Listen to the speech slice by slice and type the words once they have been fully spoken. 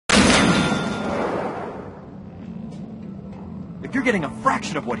If you're getting a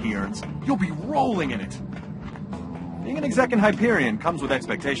fraction of what he earns, you'll be rolling in it. Being an exec in Hyperion comes with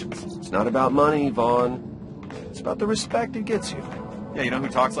expectations. It's not about money, Vaughn. It's about the respect it gets you. Yeah, you know who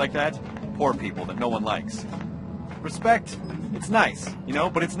talks like that? Poor people that no one likes. Respect, it's nice, you know,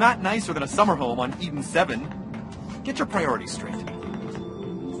 but it's not nicer than a summer home on Eden 7. Get your priorities straight.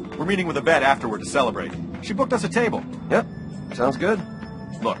 We're meeting with a vet afterward to celebrate. She booked us a table. Yep, sounds good.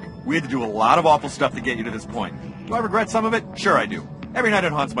 Look, we had to do a lot of awful stuff to get you to this point. Do I regret some of it? Sure I do. Every night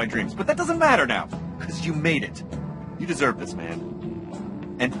it haunts my dreams, but that doesn't matter now, because you made it. You deserve this,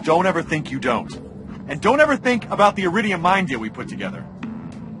 man. And don't ever think you don't. And don't ever think about the Iridium mine deal we put together.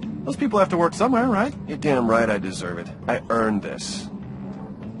 Those people have to work somewhere, right? You're damn right I deserve it. I earned this.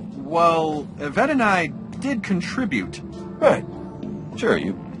 Well, Yvette and I did contribute. Right. Sure,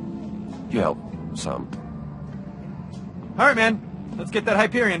 you helped some. All right, man. Let's get that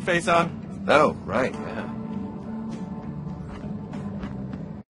Hyperion face on. Oh, right, yeah.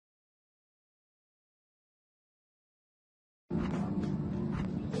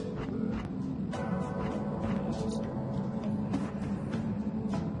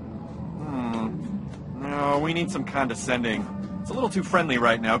 No, we need some condescending. It's a little too friendly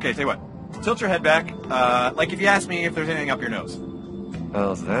right now. Okay, tell you what. Tilt your head back. Like if you ask me if there's anything up your nose.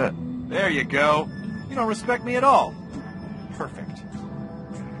 How's that? There you go. You don't respect me at all. Perfect.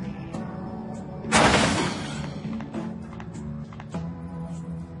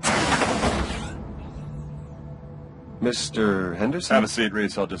 Mr. Henderson? Have a seat,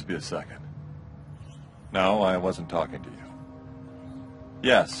 Rhys. I'll just be a second. No, I wasn't talking to you.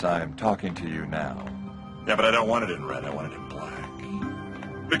 Yes, I'm talking to you now. Yeah, but I don't want it in red. I want it in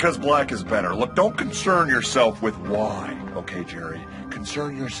black. Because black is better. Look, don't concern yourself with why, okay, Jerry?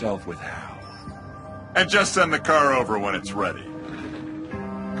 Concern yourself with how. And just send the car over when it's ready.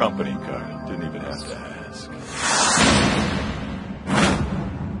 Company car. Didn't even have to ask.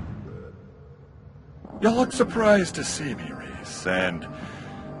 You look surprised to see me, Rhys. And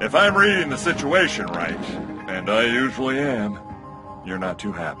if I'm reading the situation right, and I usually am, you're not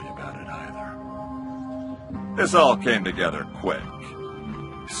too happy about it either. This all came together quick.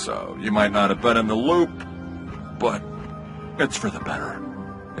 So, you might not have been in the loop, but it's for the better.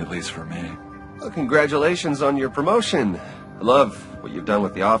 At least for me. Well, congratulations on your promotion. I love what you've done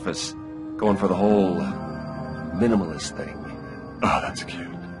with the office. Going for the whole minimalist thing. Oh, that's cute.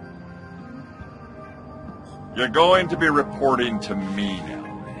 You're going to be reporting to me now,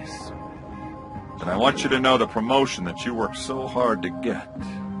 Rhys. And I want you to know the promotion that you worked so hard to get,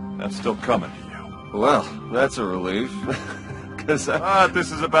 that's still coming to you. Well, that's a relief. Because But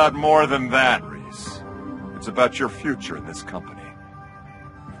this is about more than that, Rhys. It's about your future in this company.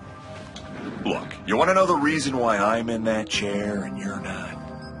 Look, you want to know the reason why I'm in that chair and you're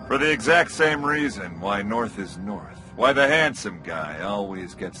not? For the exact same reason why North is North. Why the handsome guy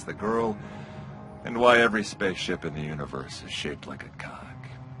always gets the girl, and why every spaceship in the universe is shaped like a cock.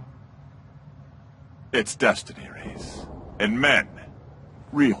 It's destiny, Rhys. And men,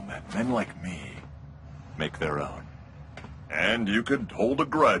 real men like me, make their own. And you could hold a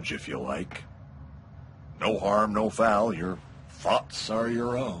grudge if you like. No harm, no foul, your thoughts are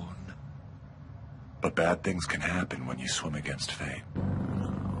your own. But bad things can happen when you swim against fate.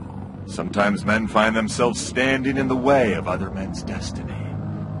 Sometimes men find themselves standing in the way of other men's destiny.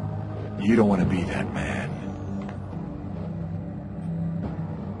 You don't want to be that man.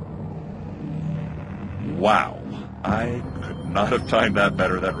 Wow. I could not have timed that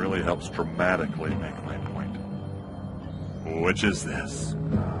better. That really helps dramatically make my point. Which is this.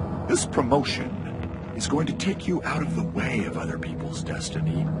 This promotion is going to take you out of the way of other people's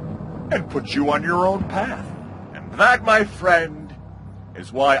destiny and put you on your own path. And that, my friend,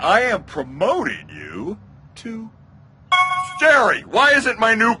 is why I am promoting you to... Jerry, why isn't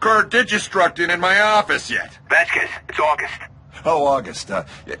my new car digistructing in my office yet? Vasquez, it's August. Oh, August. Yeah,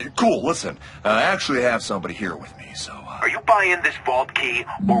 cool, listen. I actually have somebody here with me, so... Are you buying this vault key,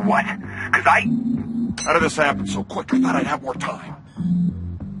 or what? Because How did this happen so quick? I thought I'd have more time.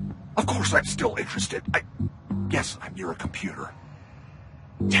 Of course I'm still interested. Yes, I'm near a computer.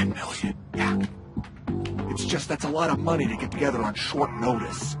 10 million, yeah. It's just that's a lot of money to get together on short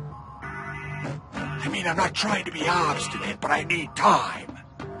notice. I mean, I'm not trying to be obstinate, but I need time.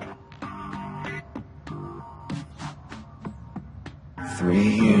 3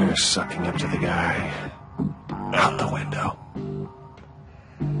 years sucking up to the guy. Out the window.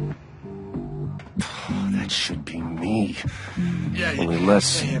 That should be me. Yeah, Only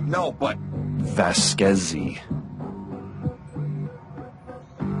less him, no, but... Vasquez-y.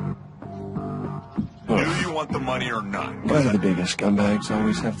 Do you want the money or not? Why do the biggest scumbags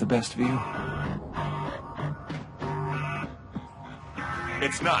always have the best view?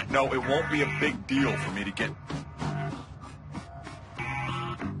 It's not. No, it won't be a big deal for me to get...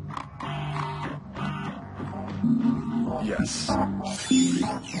 Yes.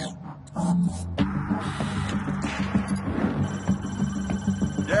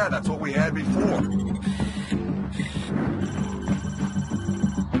 Yeah, that's what we had before.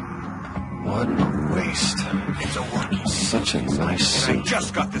 What a waste. It's a working Such a nice and I suit.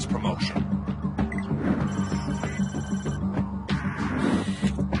 just got this promotion.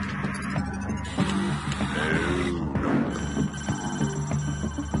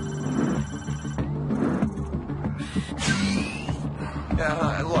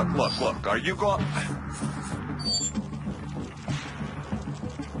 Yeah, look. Are you going...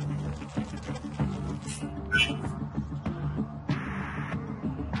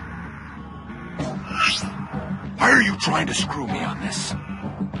 Why are you trying to screw me on this?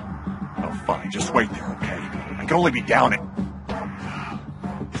 Oh, fine. Just wait there, okay? I can only be down it.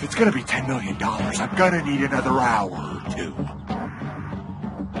 If it's gonna be $10 million, I'm gonna need another hour or two.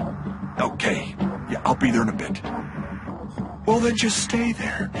 Okay. Yeah, I'll be there in a bit. Well, then just stay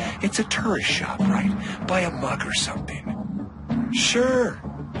there. It's a tourist shop, right? Buy a mug or something. Sure.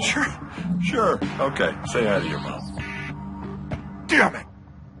 Okay, say hi to your mom. Damn it!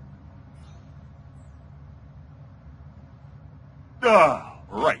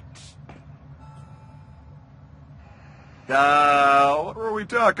 Right. What were we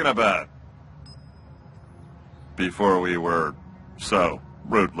talking about? Before we were so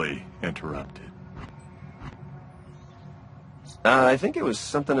rudely interrupted. I think it was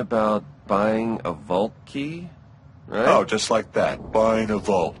something about buying a vault key, right? Oh, just like that. Buying a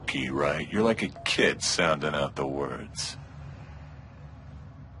vault key, right? You're like a kid sounding out the words.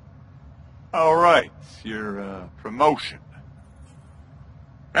 All right, your promotion.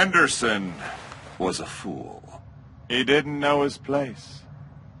 Henderson was a fool. He didn't know his place.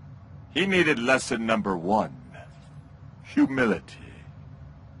 He needed lesson number 1. Humility.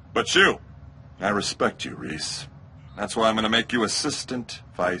 But you, I respect you, Rhys. That's why I'm going to make you assistant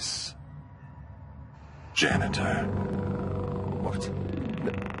vice janitor. What?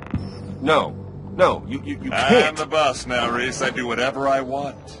 No, you I'm can't. the boss now, Rhys. I do whatever I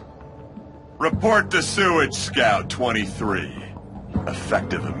want. Report to Sewage Scout 23.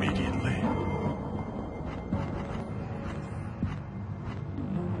 Effective immediately.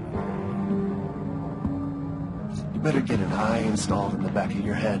 You better get an eye installed in the back of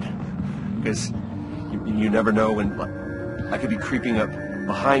your head. Because you never know when I could be creeping up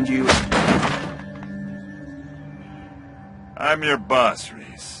behind you. I'm your boss,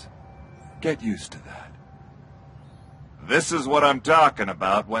 Rhys. Get used to that. This is what I'm talking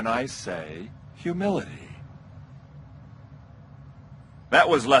about when I say humility. That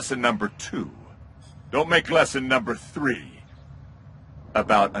was lesson number 2. Don't make lesson number 3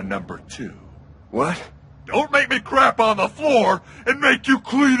 about a number 2. What? Don't make me crap on the floor and make you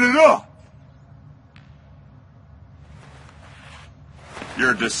clean it up!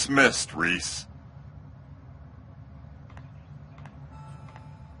 You're dismissed, Rhys.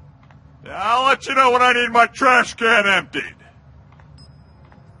 I'll let you know when I need my trash can emptied.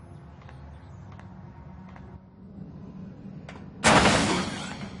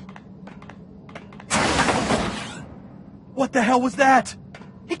 What the hell was that?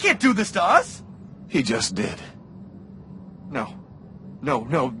 He can't do this to us! He just did.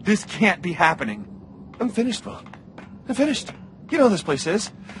 No, this can't be happening. I'm finished, Mom. I'm finished. You know how this place is.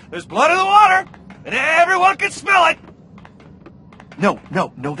 There's blood in the water, and everyone can smell it! No,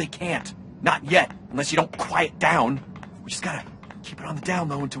 they can't. Not yet, unless you don't quiet down. We just gotta keep it on the down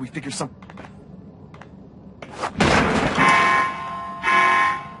low until we figure some...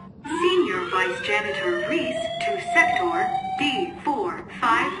 Senior Vice Janitor Rhys to Sector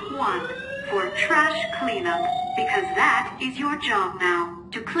D451 for trash cleanup, because that is your job now,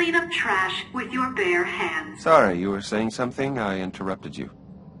 to clean up trash with your bare hands. Sorry, you were saying something? I interrupted you.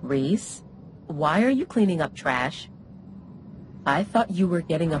 Rhys, why are you cleaning up trash? I thought you were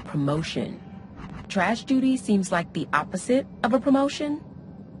getting a promotion. Trash duty seems like the opposite of a promotion.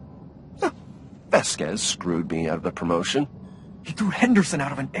 Vasquez screwed me out of the promotion. He threw Henderson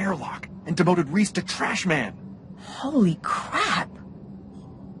out of an airlock and demoted Rhys to trash man. Holy crap.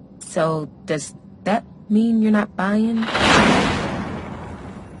 So, does that mean you're not buying?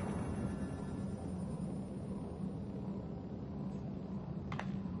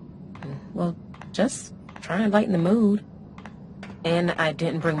 Well, just trying to lighten the mood. And I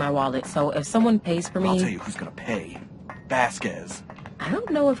didn't bring my wallet, so if someone pays for me... I'll tell you who's gonna pay. Vasquez. I don't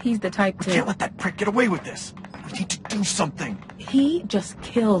know if he's the type to... We can't let that prick get away with this. We need to do something. He just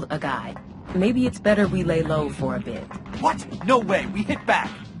killed a guy. maybe it's better we lay low for a bit. What? No way. We hit back.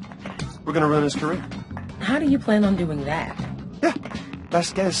 We're gonna ruin his career. How do you plan on doing that? Yeah.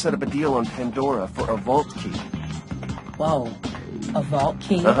 Vasquez set up a deal on Pandora for a vault key. Whoa. A vault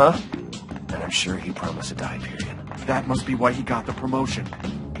key? Uh-huh. And I'm sure he promised it to Hyperion. That must be why he got the promotion.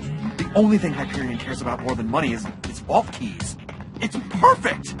 The only thing Hyperion cares about more than money is vault keys. It's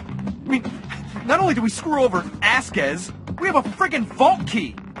perfect! I mean, not only do we screw over Vasquez, we have a friggin' vault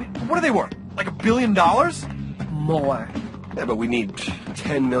key! What are they worth? Like $1 billion? More. Yeah, but we need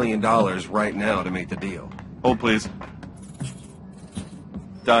 $10 million right now to make the deal. Hold, please.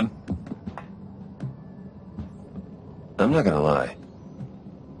 Done. I'm not gonna lie.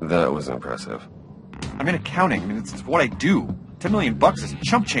 That was impressive. I'm in accounting. I mean, it's what I do. $10 million is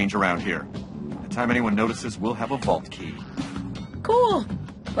chump change around here. By the time anyone notices, we'll have a vault key. Cool.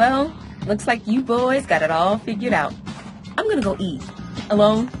 Well, looks like you boys got it all figured out. I'm gonna go eat.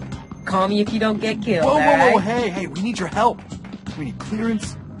 Alone? Call me if you don't get killed, Whoa, alright? hey, we need your help. We need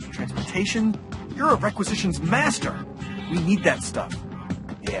clearance, transportation. You're a requisitions master. We need that stuff.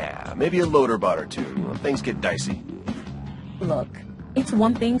 Yeah, maybe a loader bot or two. Well, things get dicey. Look, it's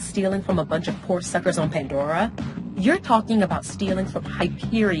one thing stealing from a bunch of poor suckers on Pandora. You're talking about stealing from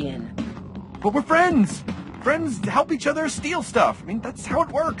Hyperion. But we're friends. Friends help each other steal stuff. I mean, that's how it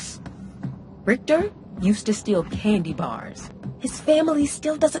works. Richter used to steal candy bars. His family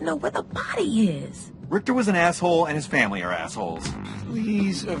still doesn't know where the body is. Richter was an asshole, and his family are assholes.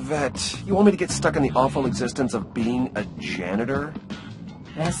 Please, Yvette. You want me to get stuck in the awful existence of being a janitor?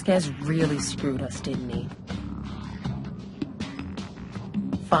 Vasquez really screwed us, didn't he?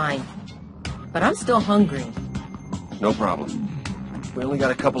 Fine. But I'm still hungry. No problem. We only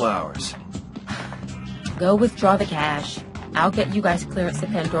got a couple hours. Go withdraw the cash. I'll get you guys clearance to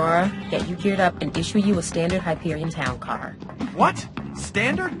Pandora, get you geared up, and issue you a standard Hyperion town car. What?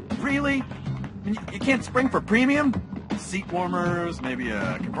 Standard? Really? I mean, you can't spring for premium? Seat warmers, maybe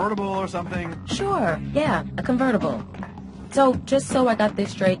a convertible or something? Sure, yeah, a convertible. So, just so I got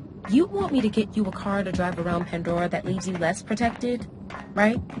this straight, you want me to get you a car to drive around Pandora that leaves you less protected,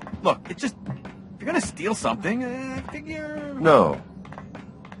 right? Look, it's just... If you're gonna steal something, I figure... No.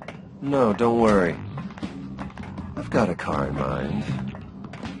 No, don't worry. I've got a car in mind.